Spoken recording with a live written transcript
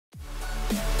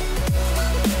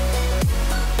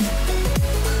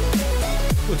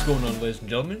What's going on, ladies and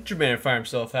gentlemen? It's your man Fire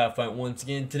himself, Halfpint, once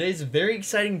again. Today's a very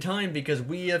exciting time because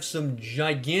we have some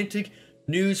gigantic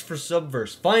news for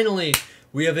Subverse. Finally,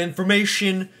 we have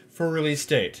information for release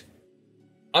date.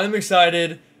 I'm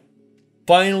excited.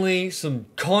 Finally, some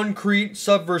concrete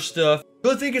Subverse stuff.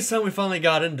 So I think it's time we finally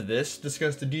got into this,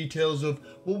 discuss the details of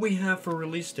what we have for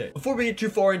release date. Before we get too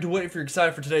far into it, if you're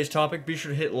excited for today's topic, be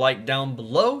sure to hit like down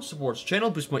below. Supports the channel,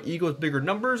 boosts my ego with bigger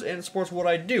numbers, and it supports what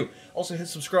I do. Also hit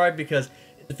subscribe because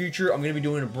in the future I'm going to be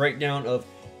doing a breakdown of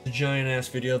the giant ass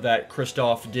video that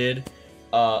Christoph did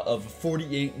of a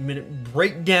 48-minute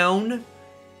breakdown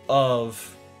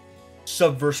of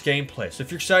Subverse gameplay. So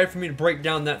if you're excited for me to break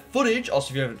down that footage, also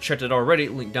if you haven't checked it already,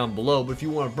 link down below, but if you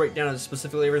want to break down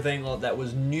specifically everything that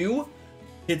was new,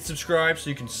 hit subscribe so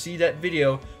you can see that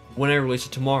video when I release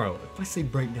it tomorrow. If I say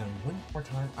breakdown one more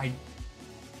time,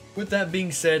 With that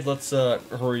being said, let's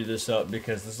hurry this up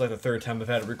because this is like the third time I've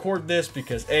had to record this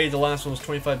because A, the last one was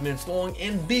 25 minutes long,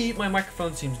 and B, my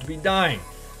microphone seems to be dying.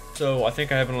 So I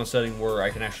think I have it on a setting where I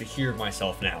can actually hear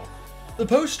myself now. The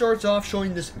post starts off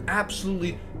showing this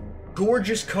absolutely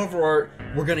gorgeous cover art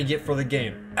we're gonna get for the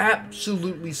game.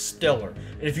 Absolutely stellar.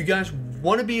 And if you guys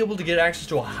want to be able to get access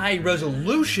to a high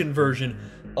resolution version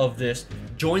of this,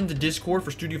 join the Discord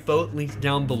for Studio Photo, links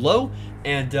down below,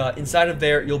 and inside of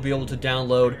there you'll be able to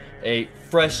download a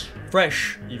fresh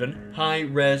even high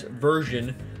res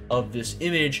version of this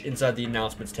image inside the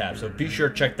announcements tab, so be sure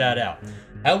to check that out.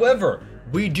 However,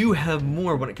 we do have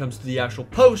more when it comes to the actual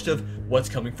post of what's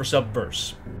coming for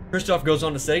Subverse. Christoph goes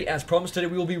on to say, as promised today,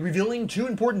 we will be revealing two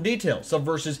important details: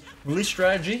 Subverse's release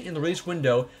strategy and the release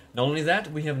window. Not only that,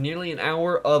 we have nearly an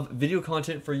hour of video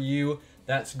content for you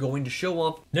that's going to show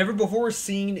up never before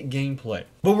seen gameplay.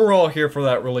 But we're all here for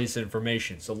that release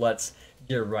information, so let's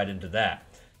get right into that.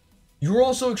 You were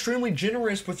also extremely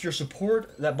generous with your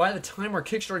support that by the time our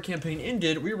Kickstarter campaign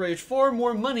ended, we raised far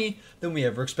more money than we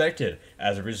ever expected.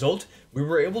 As a result, we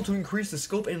were able to increase the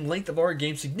scope and length of our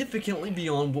game significantly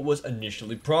beyond what was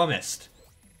initially promised.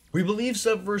 We believe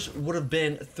Subverse would have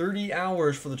been 30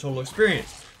 hours for the total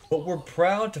experience, but we're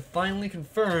proud to finally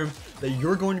confirm that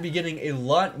you're going to be getting a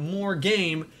lot more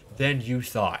game than you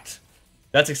thought.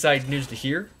 That's exciting news to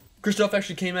hear. Christoph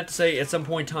actually came out to say at some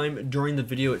point in time during the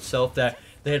video itself that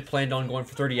they had planned on going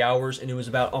for 30 hours, and it was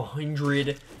about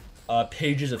 100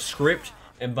 pages of script,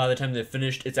 and by the time they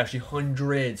finished, it's actually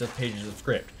hundreds of pages of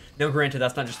script. Now granted,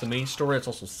 that's not just the main story, it's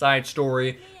also side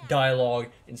story, dialogue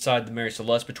inside the Mary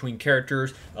Celeste between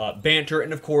characters, banter,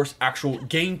 and of course, actual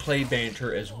gameplay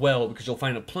banter as well, because you'll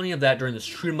find plenty of that during the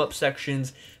shoot-'em-up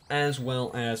sections, as well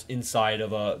as inside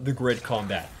of the grid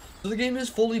combat. So the game is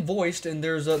fully voiced, and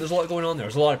there's a lot going on there.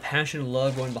 There's a lot of passion and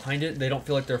love going behind it. They don't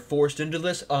feel like they're forced into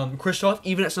this. Christoph,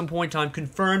 even at some point in time,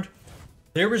 confirmed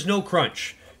there is no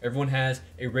crunch. Everyone has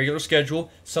a regular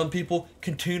schedule. Some people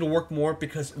continue to work more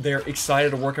because they're excited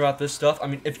to work about this stuff. I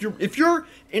mean, if you're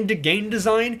into game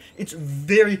design, it's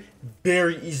very,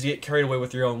 very easy to get carried away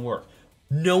with your own work.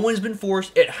 No one's been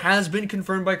forced. It has been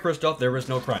confirmed by Christoph. There is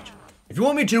no crunch. If you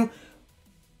want me to,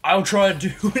 I'll try to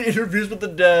do interviews with the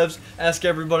devs, ask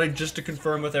everybody just to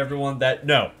confirm with everyone that,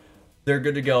 no, they're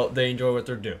good to go, they enjoy what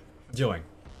they're doing.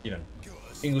 Even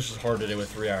English is hard today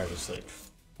with 3 hours of sleep.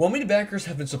 While many backers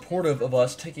have been supportive of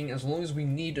us taking as long as we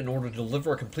need in order to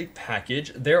deliver a complete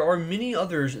package, there are many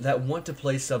others that want to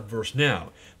play Subverse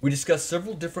now. We discussed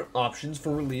several different options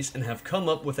for release and have come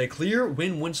up with a clear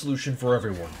win-win solution for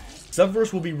everyone.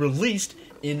 Subverse will be released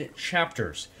in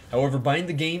chapters. However, buying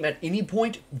the game at any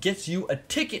point gets you a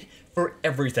ticket for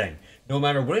everything. No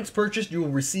matter when it's purchased, you will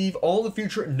receive all the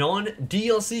future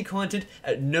non-DLC content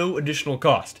at no additional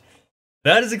cost.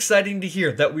 That is exciting to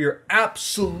hear, that we are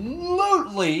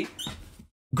absolutely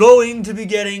going to be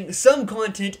getting some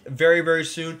content very, very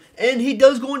soon. And he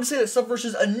does go on to say that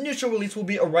Subverse's initial release will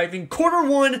be arriving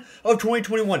Q1 of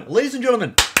 2021. Ladies and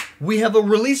gentlemen, we have a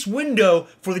release window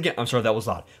for the game. I'm sorry, that was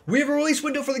odd. We have a release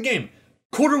window for the game.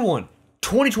 Q1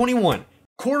 2021.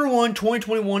 Q1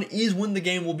 2021 is when the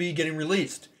game will be getting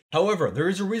released. However, there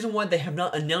is a reason why they have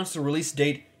not announced the release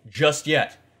date just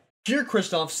yet. Here,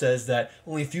 Christoph says that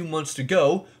only a few months to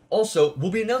go. Also,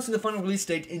 we'll be announcing the final release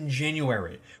date in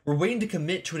January. We're waiting to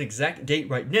commit to an exact date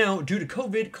right now due to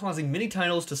COVID causing many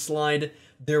titles to slide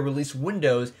their release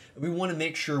windows. We want to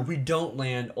make sure we don't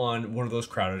land on one of those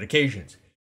crowded occasions.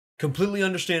 Completely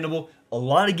understandable. A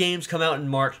lot of games come out in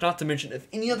March, not to mention if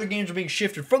any other games are being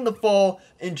shifted from the fall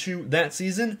into that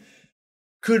season,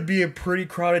 could be a pretty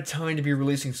crowded time to be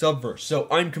releasing Subverse. So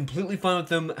I'm completely fine with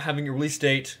them having a release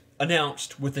date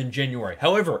announced within January.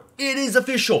 However, it is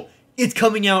official. It's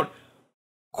coming out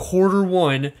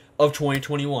Q1 of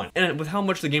 2021. And with how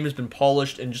much the game has been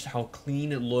polished and just how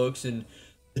clean it looks and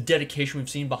the dedication we've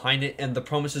seen behind it, and the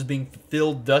promises being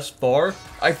fulfilled thus far,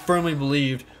 I firmly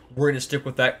believe we're going to stick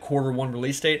with that Q1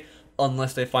 release date,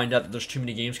 unless they find out that there's too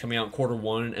many games coming out in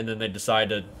Q1 and then they decide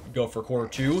to go for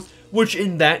Q2, which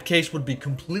in that case would be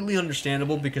completely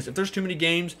understandable, because if there's too many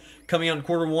games coming out in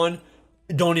Q1,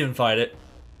 don't even fight it.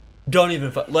 Don't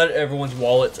even fight. Let everyone's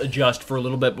wallets adjust for a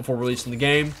little bit before releasing the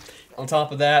game. On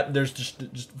top of that, there's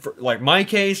just for, like my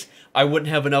case, I wouldn't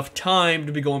have enough time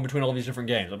to be going between all these different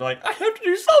games. I'd be like, I have to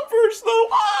do Subverse though.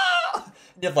 Ah!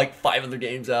 You have like 5 other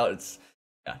games out. It's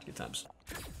good times.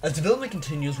 As development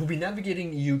continues, we'll be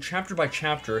navigating you chapter by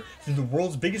chapter through the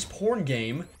world's biggest porn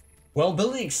game, while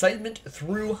building excitement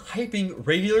through hyping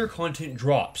regular content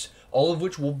drops, all of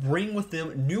which will bring with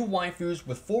them new waifus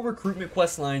with full recruitment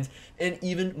quest lines and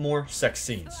even more sex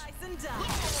scenes.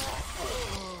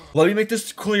 Let me make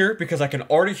this clear, because I can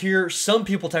already hear some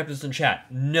people type this in chat.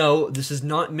 No, this is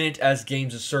not meant as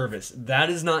games of service. That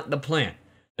is not the plan.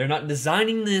 They're not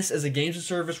designing this as a games of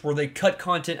service where they cut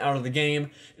content out of the game.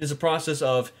 It is a process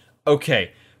of,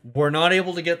 okay, we're not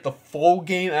able to get the full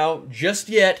game out just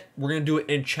yet. We're going to do it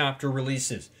in chapter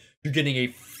releases. You're getting a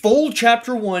full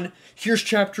chapter 1. Here's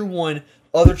chapter 1.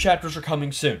 Other chapters are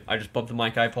coming soon. I just bumped the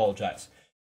mic. I apologize.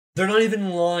 They're not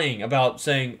even lying about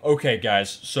saying, okay, guys,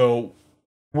 so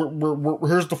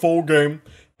here's the full game,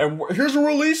 and here's a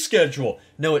release schedule.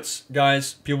 No, it's,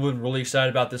 guys, people have been really excited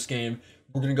about this game.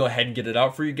 We're going to go ahead and get it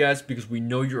out for you guys because we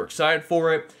know you're excited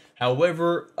for it.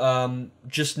 However,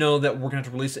 just know that we're going to have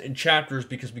to release it in chapters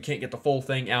because we can't get the full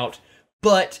thing out.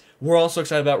 But we're also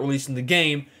excited about releasing the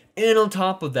game. And on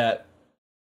top of that,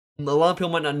 a lot of people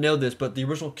might not know this, but the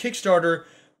original Kickstarter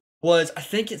was, I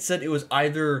think it said it was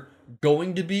either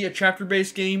going to be a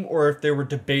chapter-based game or if they were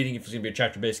debating if it was going to be a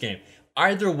chapter-based game.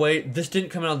 Either way, this didn't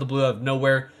come out of the blue out of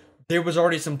nowhere. There was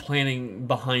already some planning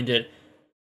behind it,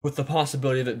 with the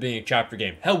possibility of it being a chapter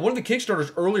game. Hell, one of the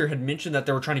Kickstarters earlier had mentioned that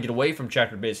they were trying to get away from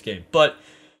chapter-based game, but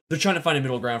they're trying to find a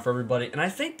middle ground for everybody, and I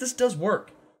think this does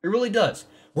work. It really does.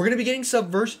 We're going to be getting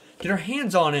Subverse, get our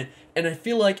hands on it, and I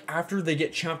feel like after they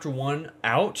get chapter 1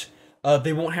 out,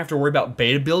 they won't have to worry about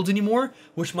beta builds anymore,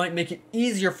 which might make it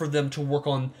easier for them to work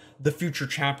on the future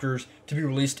chapters to be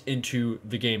released into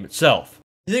the game itself.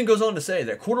 He then goes on to say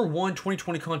that Q1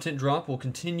 2020 content drop will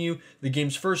continue the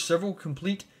game's first several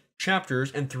complete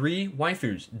chapters and 3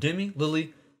 waifus, Demi,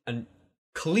 Lily, and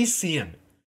Khaleesian.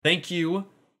 Thank you,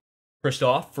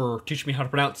 Christoph, for teaching me how to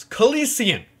pronounce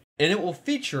Khaleesian. And it will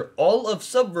feature all of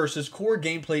Subverse's core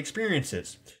gameplay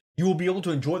experiences. You will be able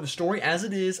to enjoy the story as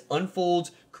it is,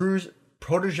 unfolds, cruise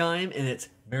Prototyme and its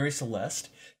Mary Celeste,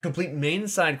 complete main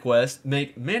and side quests,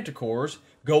 make manticores,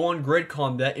 go on grid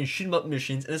combat and shoot 'em up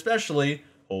missions, and especially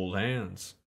hold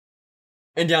hands.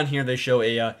 And down here they show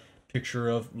a picture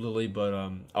of Lily, but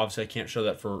obviously I can't show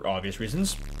that for obvious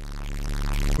reasons.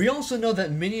 We also know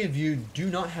that many of you do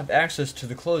not have access to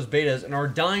the closed betas and are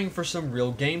dying for some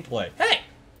real gameplay. Hey,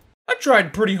 I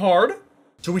tried pretty hard.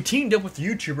 So we teamed up with a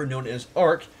YouTuber known as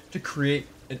Ark to create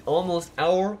an almost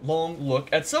hour-long look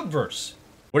at Subverse.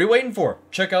 What are you waiting for?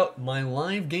 Check out my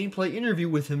live gameplay interview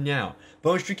with him now.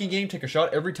 Bonus drinking game, take a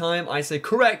shot every time I say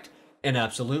correct and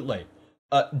absolutely.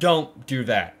 Don't do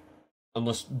that.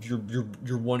 Unless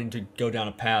you're wanting to go down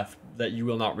a path that you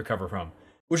will not recover from.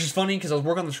 Which is funny because I was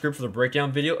working on the script for the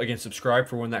breakdown video. Again, subscribe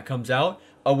for when that comes out.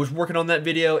 I was working on that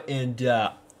video, and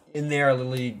in there I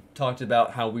literally talked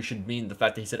about how we should mean the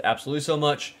fact that he said absolutely so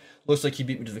much. Looks like he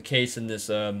beat me to the case in this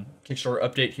Kickstarter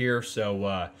update here.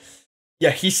 So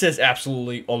yeah, he says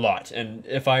absolutely a lot. And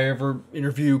if I ever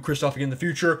interview Christoph again in the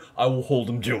future, I will hold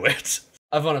him to it.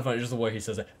 I found it funny just the way he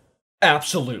says it.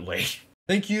 Absolutely.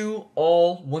 Thank you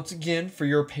all once again for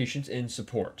your patience and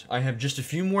support. I have just a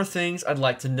few more things I'd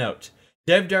like to note.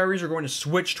 Dev Diaries are going to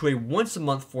switch to a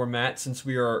once-a-month format since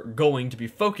we are going to be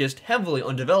focused heavily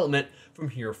on development from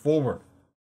here forward.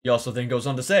 He also then goes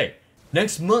on to say,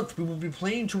 next month we will be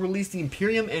planning to release the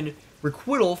Imperium and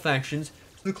Requital factions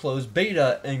to the closed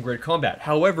beta and grid combat.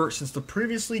 However, since the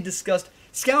previously discussed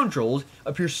Scoundrels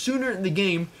appear sooner in the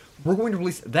game, we're going to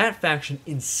release that faction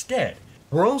instead.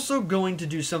 We're also going to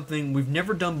do something we've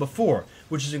never done before,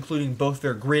 which is including both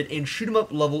their grid and shoot 'em up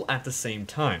level at the same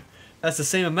time. That's the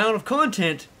same amount of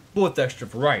content, but with extra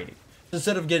variety. So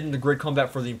instead of getting the grid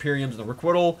combat for the Imperiums and the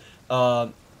Requital,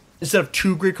 instead of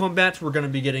 2 grid combats, we're going to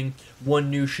be getting 1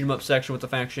 new shoot 'em up section with the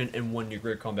faction and 1 new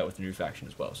grid combat with the new faction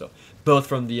as well. So both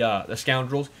from the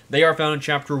Scoundrels. They are found in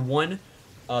Chapter 1.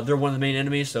 They're one of the main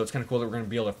enemies, so it's kind of cool that we're going to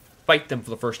be able to fight them for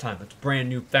the first time. It's a brand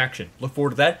new faction. Look forward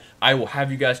to that. I will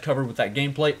have you guys covered with that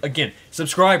gameplay. Again,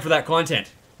 subscribe for that content.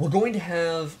 We're going to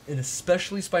have an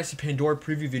especially spicy Pandora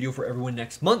preview video for everyone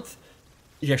next month.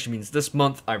 It actually means this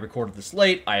month. I recorded this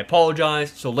late. I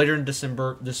apologize. So later in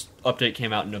December, this update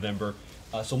came out in November.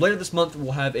 So later this month,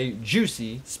 we'll have a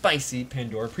juicy, spicy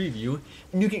Pandora preview,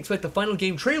 and you can expect the final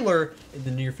game trailer in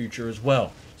the near future as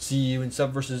well. See you in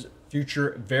Subverse's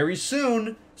future very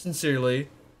soon. Sincerely,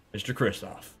 Mr.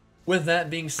 Kristoff. With that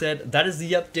being said, that is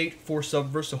the update for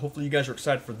Subverse, so hopefully you guys are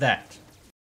excited for that.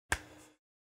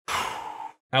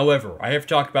 However, I have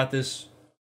talked about this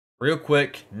real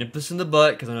quick, nip this in the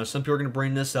butt, because I know some people are going to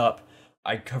bring this up.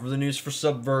 I cover the news for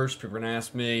Subverse, people are going to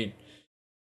ask me,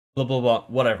 blah, blah, blah,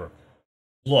 whatever.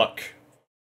 Look,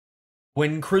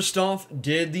 when Kristoff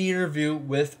did the interview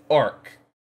with Ark,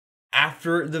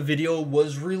 after the video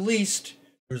was released,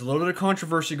 there was a little bit of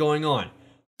controversy going on.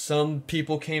 Some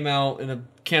people came out in a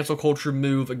cancel culture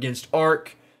move against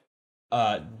Ark.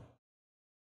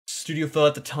 Studio Phil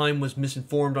at the time was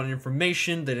misinformed on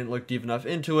information. They didn't look deep enough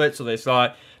into it, so they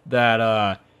thought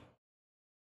that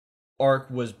Ark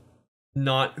was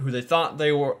not who they thought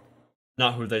they were,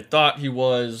 not who they thought he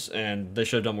was, and they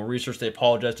should have done more research. They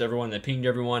apologized to everyone, they pinged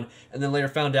everyone, and then later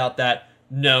found out that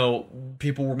no,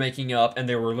 people were making up, and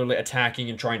they were literally attacking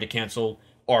and trying to cancel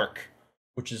Ark,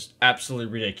 which is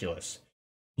absolutely ridiculous.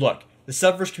 Look, the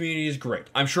Subverse community is great.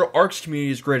 I'm sure Ark's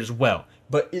community is great as well.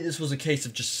 But this was a case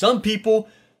of just some people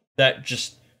that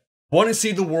just want to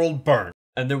see the world burn.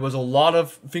 And there was a lot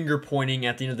of finger pointing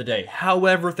at the end of the day.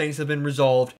 However, things have been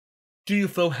resolved. Studio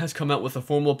Phil has come out with a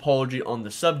formal apology on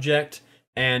the subject.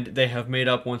 And they have made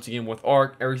up once again with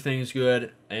Ark. Everything's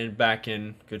good and back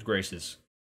in good graces.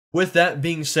 With that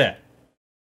being said,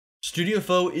 Studio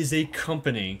Phil is a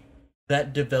company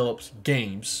that develops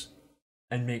games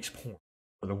and makes porn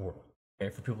for the world, okay,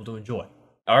 for people to enjoy.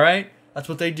 Alright? That's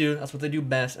what they do. That's what they do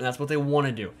best, and that's what they want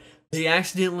to do. They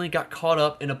accidentally got caught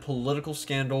up in a political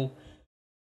scandal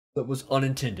that was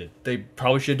unintended. They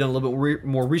probably should have done a little bit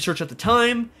more research at the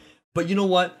time, but you know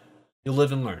what? You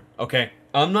live and learn, okay?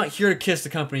 I'm not here to kiss the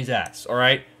company's ass,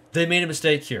 alright? They made a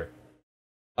mistake here.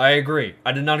 I agree.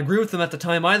 I did not agree with them at the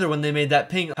time either when they made that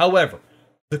ping. However,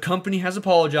 the company has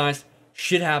apologized.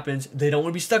 Shit happens. They don't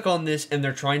want to be stuck on this, and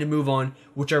they're trying to move on,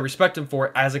 which I respect them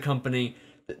for as a company.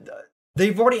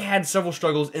 They've already had several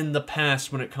struggles in the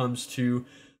past when it comes to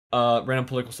random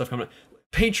political stuff coming up.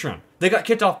 Patreon. They got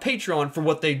kicked off Patreon for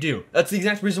what they do. That's the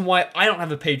exact reason why I don't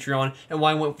have a Patreon and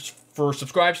why I went for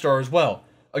Subscribestar as well.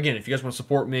 Again, if you guys want to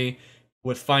support me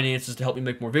with finances to help me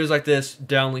make more videos like this,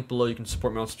 down link below, you can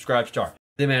support me on Subscribestar.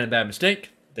 They made a bad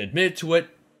mistake. They admitted to it.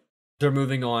 They're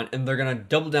moving on, and they're going to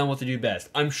double down what they do best.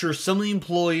 I'm sure some of the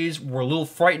employees were a little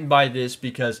frightened by this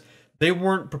because they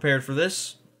weren't prepared for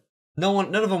this.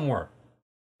 None of them were.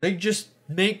 They just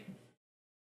make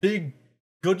big,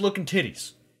 good-looking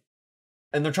titties.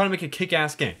 And they're trying to make a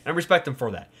kick-ass game. I respect them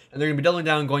for that. And they're going to be doubling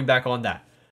down and going back on that.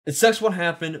 It sucks what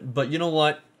happened, but you know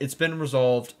what? It's been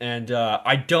resolved, and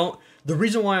the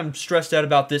reason why I'm stressed out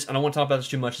about this, and I don't want to talk about this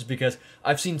too much, is because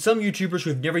I've seen some YouTubers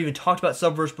who have never even talked about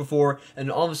Subverse before,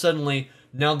 and all of a sudden,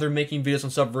 now they're making videos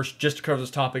on Subverse just to cover this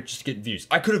topic, just to get views.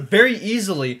 I could have very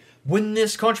easily, when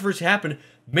this controversy happened,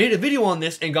 made a video on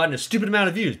this and gotten a stupid amount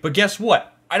of views. But guess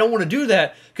what? I don't want to do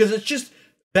that, because it's just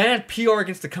bad PR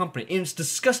against the company, and it's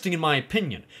disgusting in my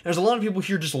opinion. There's a lot of people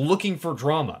here just looking for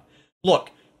drama.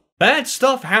 Look, bad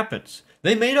stuff happens.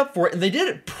 They made up for it, and they did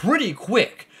it pretty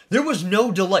quick. There was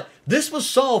no delay. This was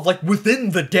solved,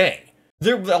 within the day.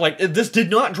 This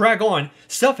did not drag on.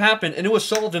 Stuff happened, and it was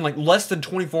solved in, less than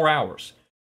 24 hours.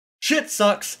 Shit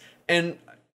sucks, and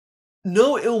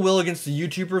no ill will against the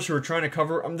YouTubers who are trying to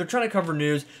cover, they're trying to cover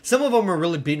news. Some of them are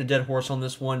really beating a dead horse on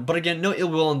this one, but again, no ill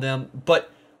will on them.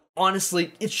 But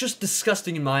honestly, it's just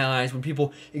disgusting in my eyes when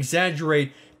people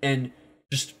exaggerate and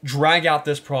just drag out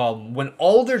this problem when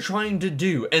all they're trying to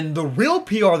do, and the real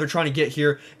PR they're trying to get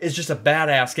here, is just a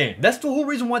badass game. That's the whole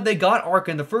reason why they got Ark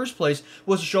in the first place,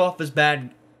 was to show off this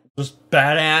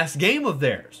badass game of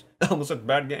theirs. I almost said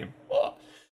bad game. Ugh.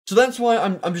 So that's why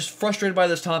I'm just frustrated by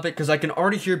this topic, because I can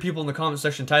already hear people in the comment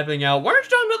section typing out, "Why aren't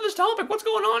you talking about this topic? What's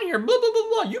going on here? Blah, blah,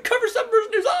 blah, blah. You cover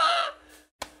Subverse news, ah!"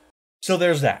 So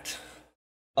there's that.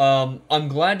 I'm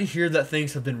glad to hear that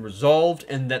things have been resolved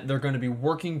and that they're going to be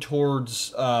working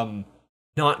towards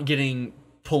not getting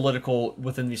political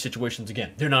within these situations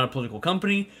again. They're not a political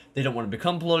company. They don't want to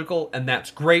become political, and that's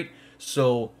great.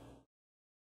 So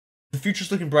the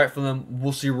future's looking bright for them.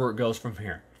 We'll see where it goes from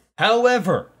here.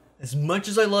 However, as much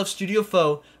as I love Studio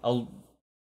Phil,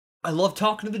 I love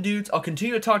talking to the dudes. I'll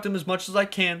continue to talk to them as much as I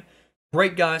can.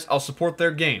 Great guys. I'll support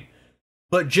their game.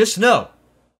 But just know,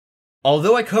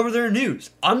 although I cover their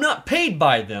news, I'm not paid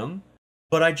by them,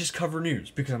 but I just cover news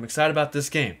because I'm excited about this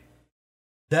game.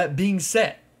 That being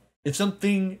said, if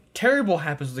something terrible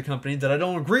happens to the company that I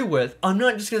don't agree with, I'm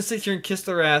not just going to sit here and kiss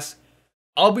their ass.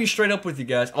 I'll be straight up with you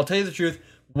guys. I'll tell you the truth,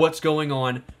 what's going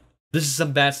on. This is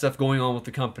some bad stuff going on with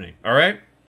the company, all right?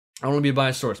 I don't want to be a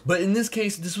biased source. But in this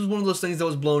case, this was one of those things that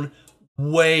was blown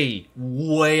way,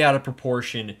 way out of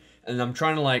proportion. And I'm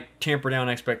trying to, like, tamper down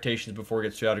expectations before it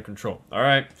gets too out of control, all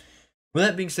right? With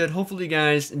that being said, hopefully you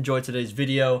guys enjoyed today's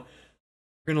video.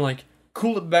 We're going to, like,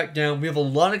 cool it back down. We have a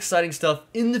lot of exciting stuff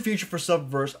in the future for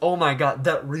Subverse. Oh my god,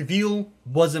 that reveal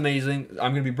was amazing.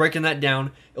 I'm going to be breaking that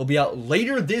down. It'll be out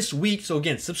later this week. So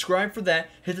again, subscribe for that.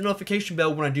 Hit the notification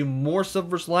bell when I do more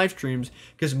Subverse live streams,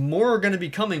 because more are going to be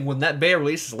coming when that beta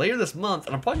releases later this month.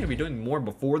 And I'm probably going to be doing more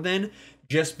before then,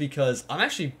 just because I'm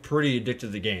actually pretty addicted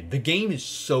to the game. The game is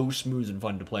so smooth and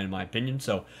fun to play in my opinion.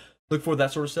 So look for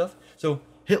that sort of stuff. So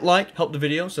hit like, help the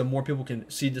video so more people can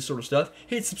see this sort of stuff.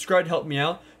 Hit subscribe to help me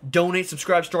out. Donate,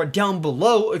 subscribe, star down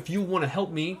below if you want to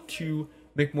help me to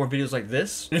make more videos like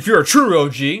this. And if you're a true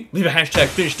OG, leave a hashtag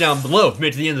finish down below if you made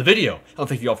it to the end of the video. I'll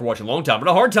thank you all for watching a long time, but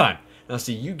a hard time. And I'll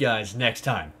see you guys next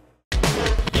time.